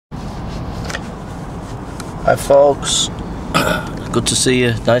Hi folks, good to see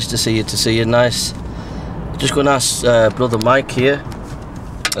you, nice to see you, nice. Just going to ask Brother Mike here,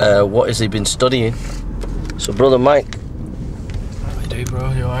 what has he been studying? So Brother Mike, How you doing,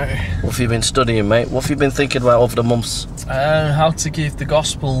 bro? You alright? what have you been studying, mate? What have you been thinking about over the months? How to give the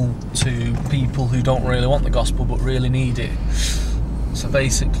gospel to people who don't really want the gospel but really need it. So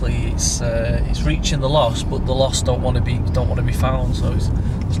basically it's reaching the lost, but the lost don't want to be found, so it's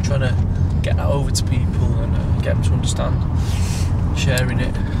trying to get that over to people and get them to understand, sharing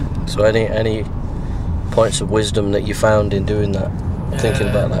it. So any points of wisdom that you found in doing that, thinking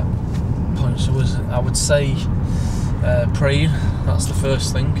about that? Points of wisdom, I would say praying, that's the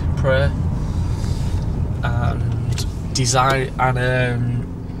first thing, prayer, and desire,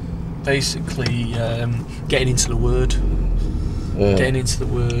 and basically getting into the Word. Getting into the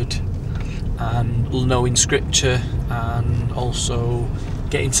Word and knowing Scripture, and also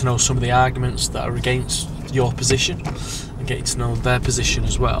getting to know some of the arguments that are against your position and getting to know their position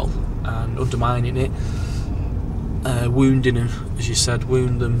as well, and undermining it, wounding them, as you said,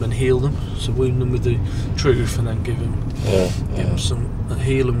 wound them and heal them. So wound them with the truth and then give them some,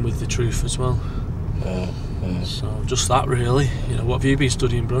 heal them with the truth as well. So just that really. You know, what have you been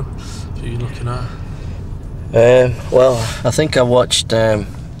studying, bro? What are you looking at? Well, I think I watched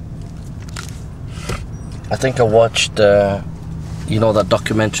you know, that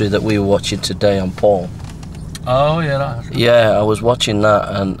documentary that we were watching today on Paul. Oh yeah, that. Yeah, I was watching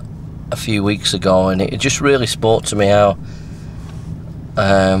that a few weeks ago, and it just really spoke to me how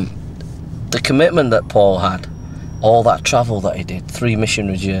the commitment that Paul had, all that travel that he did, 3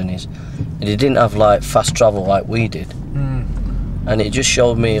 missionary journeys, and he didn't have like fast travel like we did. And it just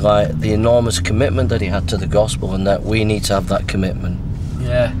showed me like the enormous commitment that he had to the gospel, and that we need to have that commitment.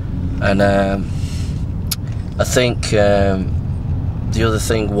 Yeah. And I think the other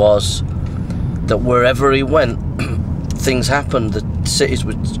thing was that wherever he went, things happened. The cities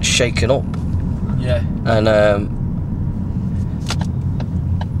were shaken up. Yeah. And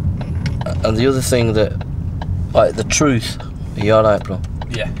the other thing that, like, the truth. Are you alright, bro?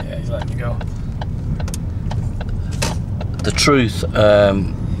 Yeah, he's letting me go. The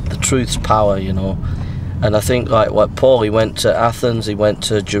truth's power, you know. And I think like what Paul, he went to Athens, he went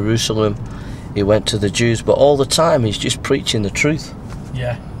to Jerusalem, he went to the Jews, but all the time he's just preaching the truth.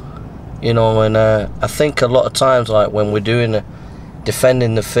 Yeah. You know, and I think a lot of times, like when we're doing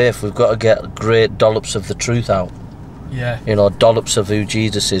defending the faith, we've got to get great dollops of the truth out. Yeah. You know, dollops of who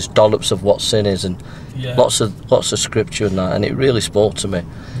Jesus is, dollops of what sin is, and lots of scripture and that, and it really spoke to me.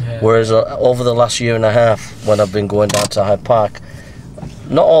 Yeah. Whereas over the last year and a half, when I've been going down to Hyde Park,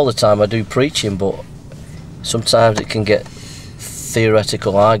 not all the time I do preaching, but sometimes it can get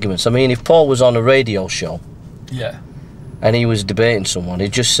theoretical arguments. I mean, if Paul was on a radio show, and he was debating someone,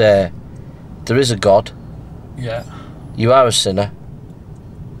 he'd just say, there is a God, you are a sinner,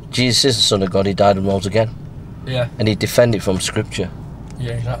 Jesus is the Son of God, he died and rose again, and he'd defend it from Scripture.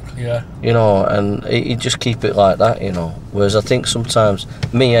 Yeah, exactly, You know, and he'd just keep it like that, you know. Whereas I think sometimes,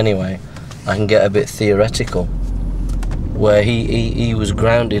 me anyway, I can get a bit theoretical, where he was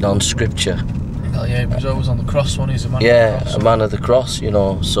grounded on Scripture. Well, yeah, he was always on the cross, one. He's a man of the cross. A man of the cross, you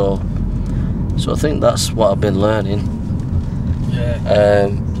know, so I think that's what I've been learning.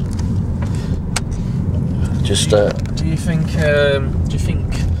 Do you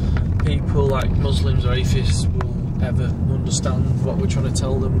think people like Muslims or atheists will ever understand what we're trying to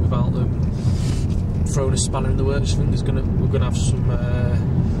tell them without them throwing a spanner in the works? I think we're gonna have some.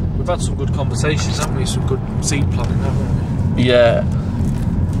 We've had some good conversations, haven't we? Some good seed planting, haven't we? Yeah,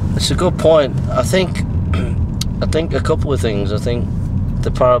 it's a good point. I think a couple of things. I think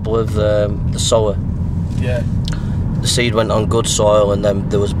the parable of the sower. Yeah. The seed went on good soil, and then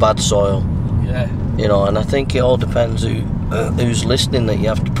there was bad soil. Yeah. You know, and I think it all depends who's listening. That you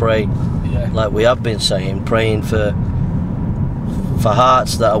have to pray. Like we have been saying, praying for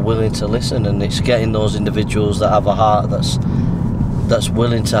hearts that are willing to listen, and it's getting those individuals that have a heart that's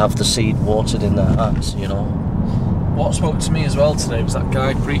willing to have the seed watered in their hearts, you know. What spoke to me as well today was that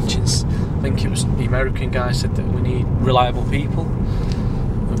guy preaching, I think it was the American guy, said that we need reliable people.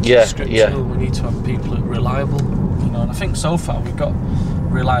 We need to have people that are reliable, you know, and I think so far we've got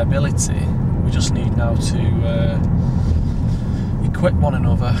reliability. We just need now to equip one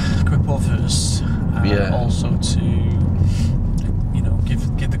another, equip others, and also to, you know,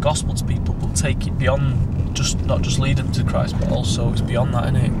 give the gospel to people, but take it beyond, not just lead them to Christ, but also it's beyond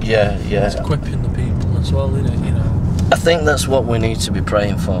that, isn't it? It's equipping the people as well, isn't it? You know. I think that's what we need to be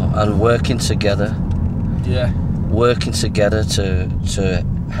praying for, and working together. Working together to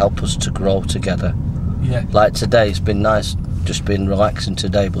help us to grow together. Like today, it's been nice, just been relaxing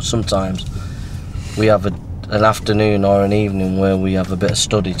today, but sometimes we have an afternoon or an evening where we have a bit of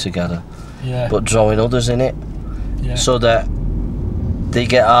study together, but drawing others in it, so that they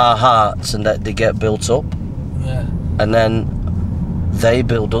get our hearts and that they get built up, and then they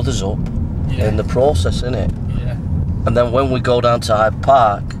build others up in the process, innit? And then when we go down to Hyde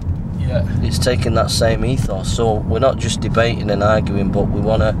Park, it's taking that same ethos. So we're not just debating and arguing, but we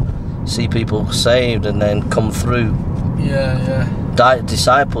want to see people saved and then come through,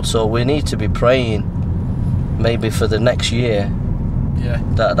 discipled. So we need to be praying, maybe for the next year.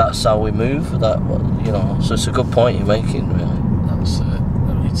 That's how we move. That, you know. So it's a good point you're making, really. That's it.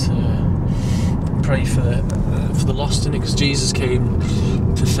 We need to pray for the lost, innit? Because Jesus came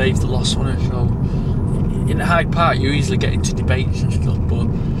to save the lost, wasn't it? So in Hyde Park, you easily get into debates and stuff, but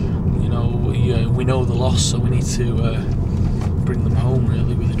you know, we know the lost, so we need to bring them home,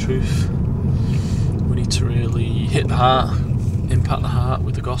 really, with the truth. We need to really hit the heart, impact the heart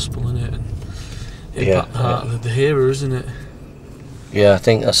with the gospel, innit? And impact the heart of the hearer, isn't it? Yeah, I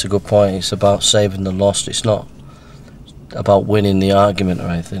think that's a good point. It's about saving the lost. It's not about winning the argument or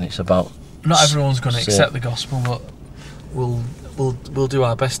anything. It's about... Not everyone's going to accept the gospel, but we'll do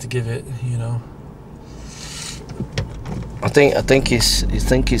our best to give it, you know. I think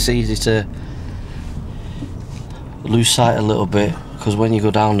it's easy to lose sight a little bit, because when you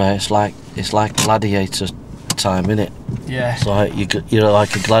go down there, it's like gladiator time, innit? Yeah. It's like you're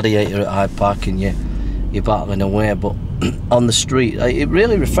like a gladiator at Hyde Park and you're battling away, but on the street, it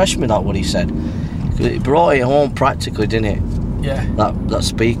really refreshed me, that what he said. It brought it home practically, didn't it? Yeah. That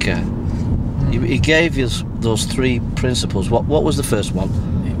speaker. He gave us those 3 principles. What was the first one?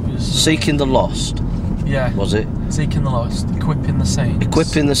 It was seeking the lost. Yeah. Was it? Seeking the lost, equipping the saints.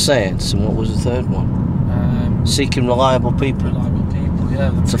 Equipping the saints, and what was the third one? Seeking reliable people. Reliable people,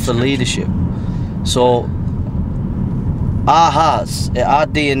 yeah. So for leadership. So our hearts, our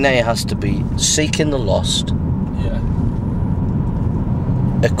DNA has to be seeking the lost. Yeah.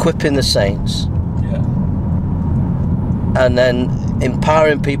 Equipping the saints. Yeah. And then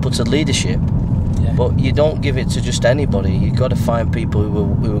empowering people to leadership. Yeah. But you don't give it to just anybody. You've got to find people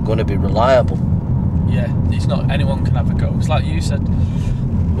who are going to be reliable. Yeah, it's not anyone can have a go. It's like you said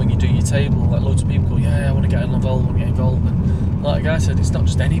when you do your table, like loads of people go, yeah, I want to get involved, and like the guy said, it's not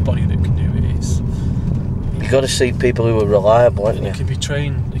just anybody that can do it. It's you've got to see people who are reliable, haven't you? Can be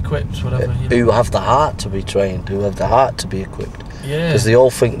trained, equipped, whatever. You know? Who have the heart to be trained, who have the heart to be equipped. Yeah. Because they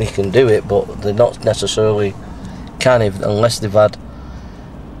all think they can do it, but they're not necessarily can unless they've had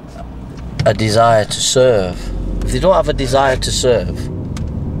a desire to serve. If they don't have a desire to serve,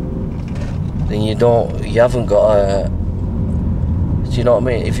 then you haven't got a... Do you know what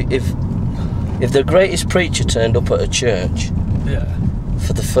I mean? If the greatest preacher turned up at a church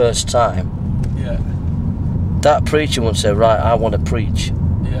for the first time, that preacher wouldn't say, right, I want to preach.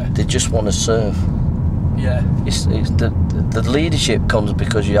 They just want to serve. It's the leadership comes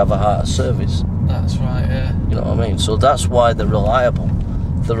because you have a heart of service. That's right, yeah. You know what I mean? So that's why they're reliable.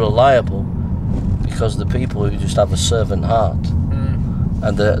 They're reliable because the people who just have a servant heart,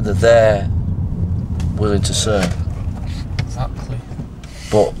 and they're there willing to serve. Exactly.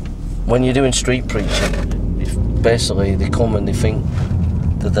 But when you're doing street preaching, basically they come and they think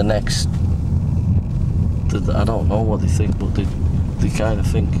that the next... I don't know what they think, but they kind of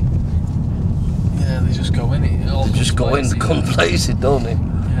think... Yeah, they just go in it. They just go in, they come blazing, don't they?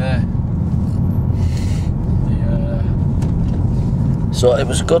 Yeah. So it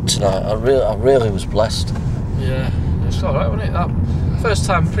was good tonight. I really was blessed. Yeah, it's alright, wasn't it? That first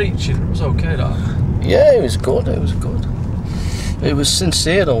time preaching was okay, that. Yeah, it was good. It was good. It was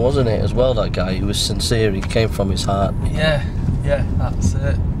sincere, though, wasn't it? As well, that guy. He was sincere. He came from his heart. Yeah, that's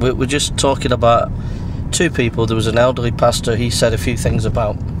it. We're just talking about 2 people. There was an elderly pastor. He said a few things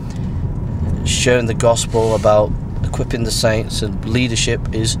about sharing the gospel, about equipping the saints, and leadership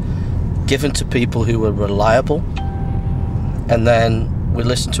is given to people who are reliable. And then we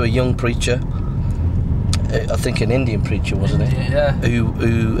listened to a young preacher, I think an Indian preacher, wasn't it? Yeah.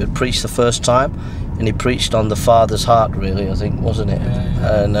 Who had preached the first time, and he preached on the Father's heart, really, I think, wasn't it?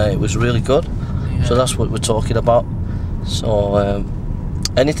 Yeah. And it was really good. Yeah. So that's what we're talking about. So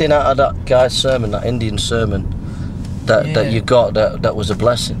anything out of that guy's sermon, that Indian sermon, that you got, that was a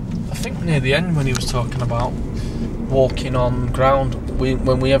blessing? I think near the end when he was talking about walking on ground,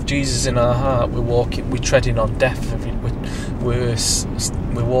 when we have Jesus in our heart, we're treading on death. We're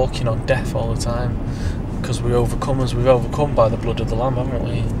walking on death all the time because we're overcomers. We've overcome by the blood of the Lamb, haven't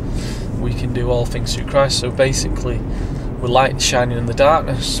we? We can do all things through Christ. So basically, we're light shining in the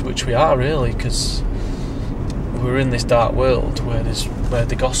darkness, which we are really, because we're in this dark world where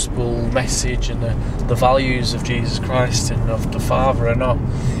the gospel message and the values of Jesus Christ and of the Father are not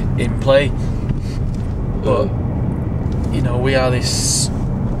in play. But you know, we are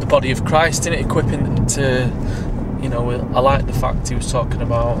the body of Christ, innit? Equipping them to, you know, I like the fact he was talking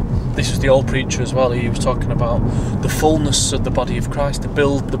about, this was the old preacher as well, he was talking about the fullness of the body of Christ, to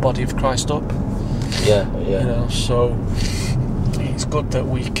build the body of Christ up. Yeah. You know, so it's good that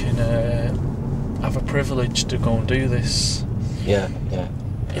we can have a privilege to go and do this. Yeah.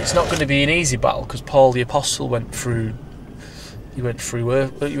 It's not going to be an easy battle, because Paul the Apostle went through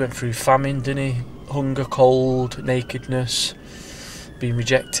famine, didn't he? Hunger, cold, nakedness, being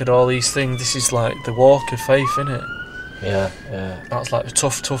rejected, all these things. This is like the walk of faith, isn't it? Yeah. That's like the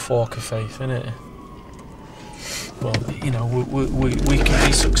tough walk of faith, isn't it? But you know, we can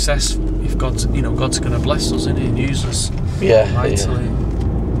be successful if God's going to bless us, isn't he, and use us mightily.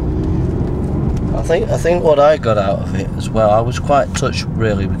 I think what I got out of it as well, I was quite touched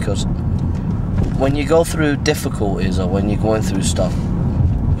really, because when you go through difficulties or when you're going through stuff,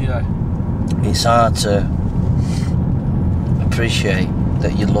 it's hard to appreciate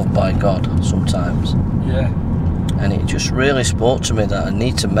that you're loved by God sometimes. Yeah. And it just really spoke to me that I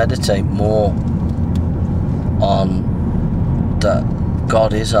need to meditate more on that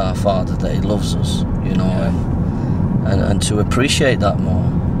God is our Father, that He loves us, you know, and to appreciate that more,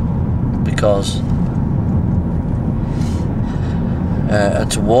 because and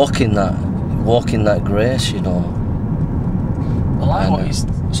to walk in that grace, you know. I like what he's...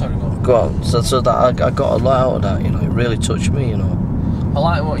 Sorry, go on. So that I got a lot out of that, you know. It really touched me, you know. I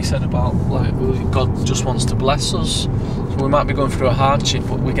like what he said about, like, God just wants to bless us. So we might be going through a hardship,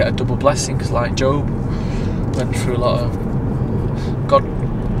 but we get a double blessing, because like Job went through a lot of... God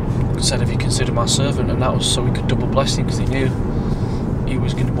said, "Have you considered my servant?" And that was so he could double bless him, because he knew he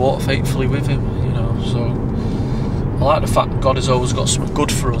was going to walk faithfully with him, you know. So I like the fact that God has always got something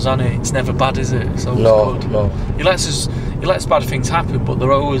good for us, hasn't he? It's never bad, is it? It's always good. No. He lets bad things happen, but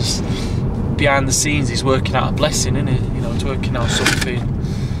they're always behind the scenes. He's working out a blessing, isn't it? You know, it's working out something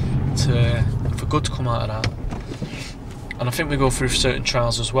for good to come out of that. And I think we go through certain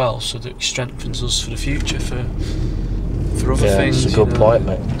trials as well, so that it strengthens us for the future, for other things. It's a good point,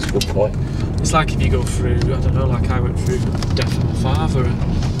 mate. It's a good point. It's like if you go through, I don't know, like I went through the death of my father,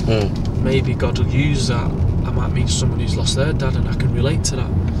 and maybe God will use that. I might meet someone who's lost their dad, and I can relate to that.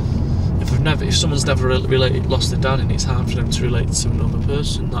 If someone's never lost their dad, and it's hard for them to relate to another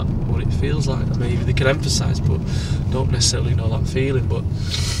person, that's what it feels like. Maybe they can empathise, but don't necessarily know that feeling. But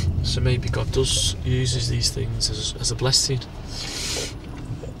so maybe God uses these things as a blessing.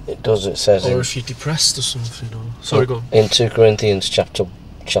 It does. It says. Or if you're depressed or something. Or sorry, go on. In 2 Corinthians chapter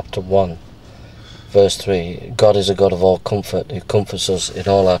 1, verse 3, God is a God of all comfort, who comforts us in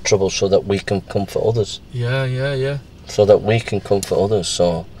all our troubles, so that we can comfort others. Yeah. So that we can comfort others.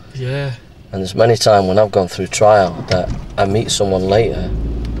 So. Yeah. And there's many times when I've gone through trial that I meet someone later,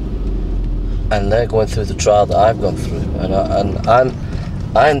 and they're going through the trial that I've gone through, and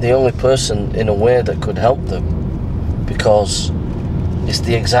I'm the only person in a way that could help them, because it's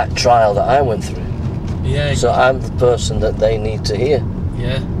the exact trial that I went through. Yeah. So I'm the person that they need to hear.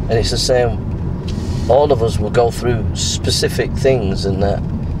 Yeah. And it's the same. All of us will go through specific things, and that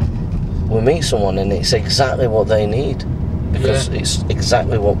we meet someone, and it's exactly what they need. Because it's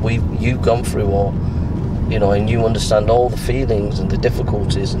exactly what you've gone through, or you know, and you understand all the feelings and the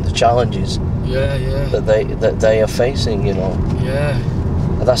difficulties and the challenges that they are facing, you know. Yeah.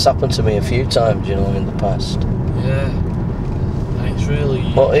 And that's happened to me a few times, you know, in the past. Yeah. And it's really...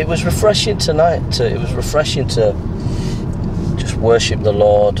 But it was refreshing tonight. It was refreshing to just worship the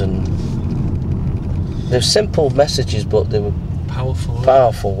Lord, and they're simple messages, but they were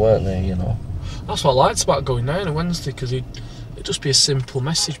powerful, weren't they? You know. That's what I liked about going down on Wednesday, because it'd just be a simple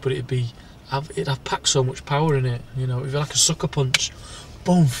message, but it'd have packed so much power in it. You know, it'd be like a sucker punch.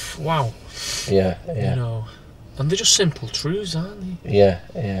 Boom! Wow. Yeah. You know, and they're just simple truths, aren't they? Yeah.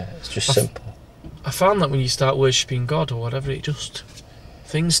 It's just simple. I found that when you start worshipping God or whatever,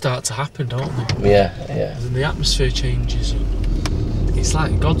 things start to happen, don't they? Yeah. And the atmosphere changes. It's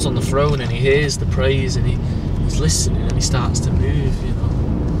like God's on the throne, and He hears the praise, and He's listening, and He starts to move. You know.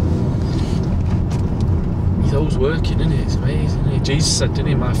 He's always working, isn't it? It's amazing, isn't it? Jesus said, didn't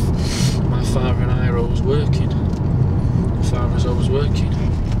He, my Father and I are always working. The Father's always working.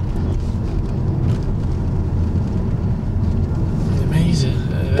 Amazing.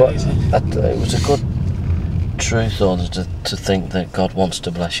 But it was a good truth, though, to think that God wants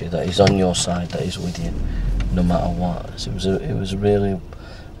to bless you, that He's on your side, that He's with you, no matter what. So it was really...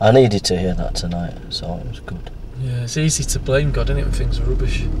 I needed to hear that tonight, so it was good. Yeah, it's easy to blame God, isn't it, when things are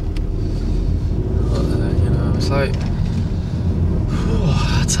rubbish. But, you know, it's like...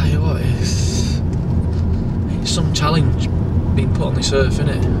 I tell you what, it's some challenge being put on this earth, isn't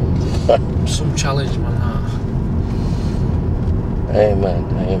it? Some challenge, man. Amen,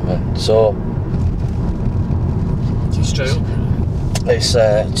 amen. So You straight up. it's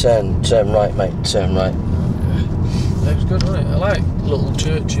turn right, mate. Turn right. It was good, wasn't it? I like little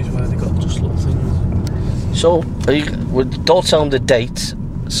churches where they got just little things. So don't tell them the date.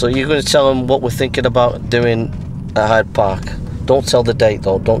 So you're going to tell them what we're thinking about doing at Hyde Park. Don't tell the date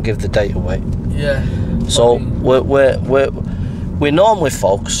though. Don't give the date away. Yeah. So we normally,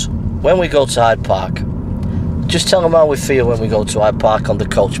 folks, when we go to Hyde Park, just tell them how we feel when we go to Hyde Park on the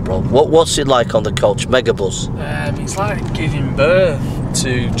coach, bro. What's it like on the coach? Megabus. It's like giving birth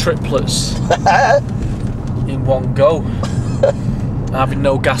to triplets in one go. Having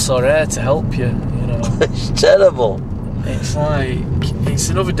no gas or air to help you, you know. It's terrible. It's like, it's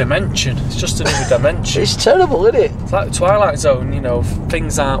another dimension. It's just another dimension. It's terrible, isn't it? It's like the Twilight Zone, you know,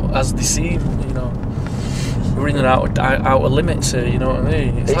 things aren't as they seem, you know. We're in and out of limits here, you know what I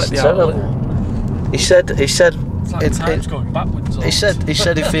mean? It's like the terrible. He said it's like time's going backwards. He said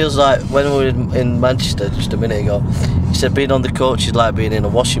it feels like when we were in Manchester just a minute ago, he said being on the coach is like being in a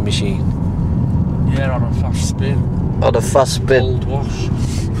washing machine. Yeah, on a fast spin. On a fast spin. Cold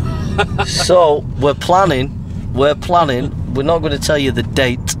wash. So we're planning, we're not going to tell you the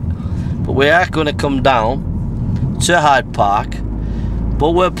date, but we are going to come down to Hyde Park,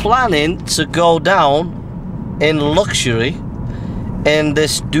 but we're planning to go down in luxury in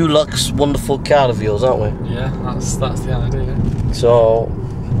this Dulux wonderful car of yours, aren't we? Yeah, that's the idea. So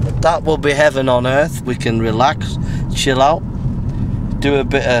that will be heaven on earth. We can relax, chill out, do a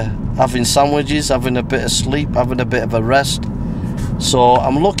bit of having sandwiches, having a bit of sleep, having a bit of a rest. So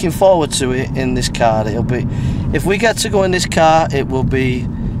I'm looking forward to it in this car. It'll be, if we get to go in this car, it will be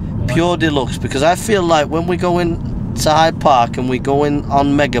pure deluxe, because I feel like when we go in to Hyde Park and we go in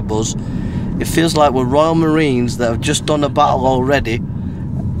on Megabus, it feels like we're Royal Marines that have just done a battle already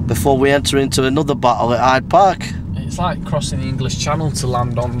before we enter into another battle at Hyde Park. It's like crossing the English Channel to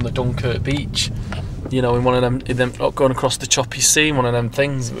land on the Dunkirk beach. You know, in one of them going across the choppy sea, in one of them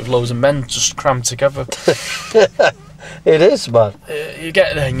things with loads of men just crammed together. It is, man. You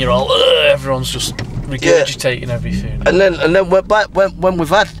get there and you're all, everyone's just regurgitating everything. And then we're back, when we've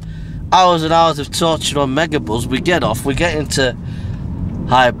had hours and hours of torture on Megabus, we get off, we get into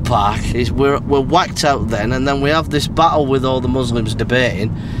Hyde Park, we're whacked out then, and then we have this battle with all the Muslims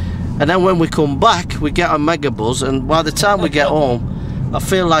debating, and then when we come back, we get on Megabus, and by the time we get home, I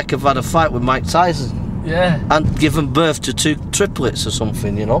feel like I've had a fight with Mike Tyson. Yeah. And given birth to 2 triplets or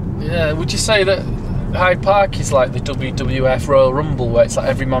something, you know? Yeah, would you say that Hyde Park is like the WWF Royal Rumble, where it's like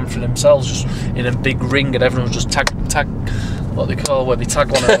every man for themselves, just in a big ring, and everyone's just tag, what they call, where they tag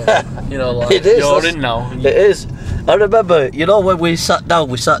one another, you know, like, it is, you're in now. It is. I remember, you know, when we sat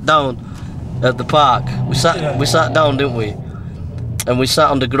down at the park, we sat down, didn't we? And we sat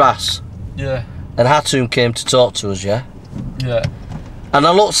on the grass. Yeah. And Hatum came to talk to us, yeah? Yeah. And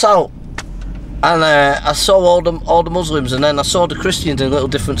I looked out, and I saw all the Muslims, and then I saw the Christians in little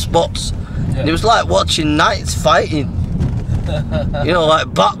different spots. Yeah. And it was like watching knights fighting. You know,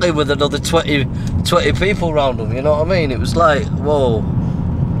 like battling with another 20 people around them, you know what I mean? It was like, whoa.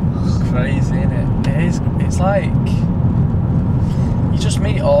 Crazy, isn't it? It is. It's like you just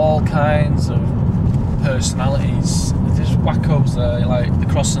meet all kinds of personalities. There's wackos there, like the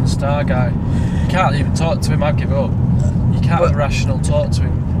Cross and Star guy. You can't even talk to him, I'd give up. You can't have a rational talk to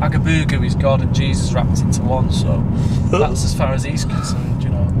him. Agabugu is God and Jesus wrapped into one, so that's as far as he's concerned, you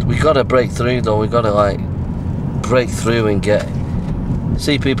know. We gotta break through though, we gotta like break through and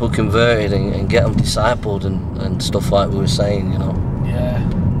see people converted and get them discipled and stuff like we were saying, you know. Yeah.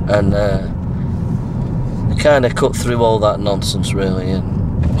 And kind of cut through all that nonsense really, and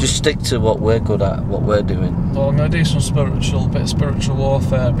just stick to what we're good at, what we're doing. Well, I'm going to do some bit of spiritual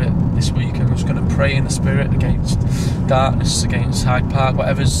warfare this week. I'm just going to pray in the spirit against darkness, against Hyde Park,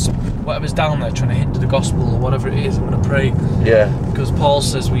 whatever's down there trying to hinder the gospel or whatever it is. I'm going to pray. Yeah. Because Paul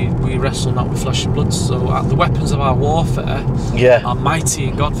says we wrestle not with flesh and blood, so the weapons of our warfare are mighty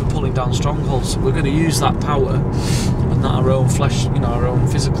in God for pulling down strongholds. So we're going to use that power and not our own flesh, you know, our own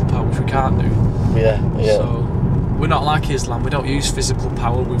physical power, which we can't do. Yeah. So we're not like Islam. We don't use physical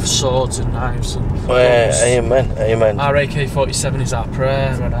power with swords and knives and Amen. Our AK-47 is our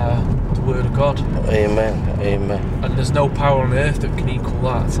prayer and the word of God. Amen. And there's no power on earth that can equal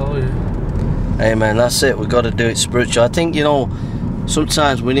that, I tell you. Amen. That's it. We've got to do it spiritual. I think, you know,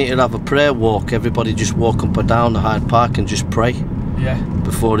 sometimes we need to have a prayer walk. Everybody just walk up and down the Hyde Park and just pray. Yeah.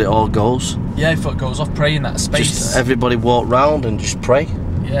 Before it all goes. Yeah, before it goes off, pray in that space. Just everybody walk round and just pray.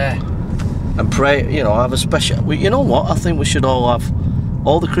 Yeah. And pray, you know, have a special... You know what? I think we should all have...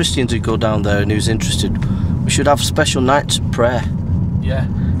 All the Christians who go down there and who's interested, we should have special nights of prayer. Yeah.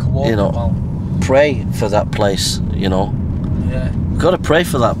 you know, pray for that place, you know. Yeah. We've got to pray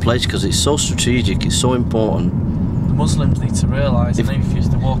for that place because it's so strategic, it's so important. The Muslims need to realise, and if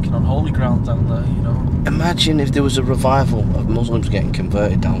they're walking on holy ground down there, you know. Imagine if there was a revival of Muslims getting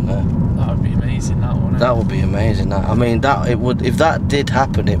converted down there. That would be amazing, that wouldn't it? That would be amazing. That, I mean, that it would. If that did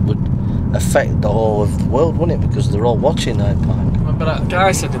happen, it would affect the whole of the world, wouldn't it? Because they're all watching Hyde Park. Remember that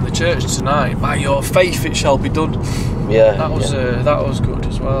guy said in the church tonight, "By your faith it shall be done." Yeah. That was good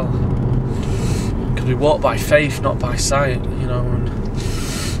as well. Because we walk by faith, not by sight, you know.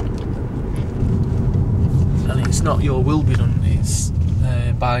 And it's not your will be done. It's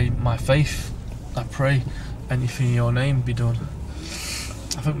by my faith. I pray anything in your name be done.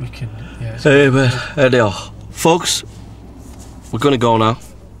 I think we can, yeah. Anyhow, folks, we're going to go now.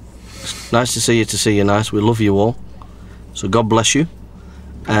 It's nice to see you nice. We love you all. So God bless you.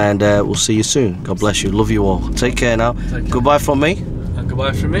 And we'll see you soon. God bless you. Love you all. Take care now. Take care. Goodbye from me. And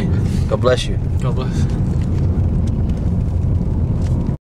goodbye from me. God bless you. God bless.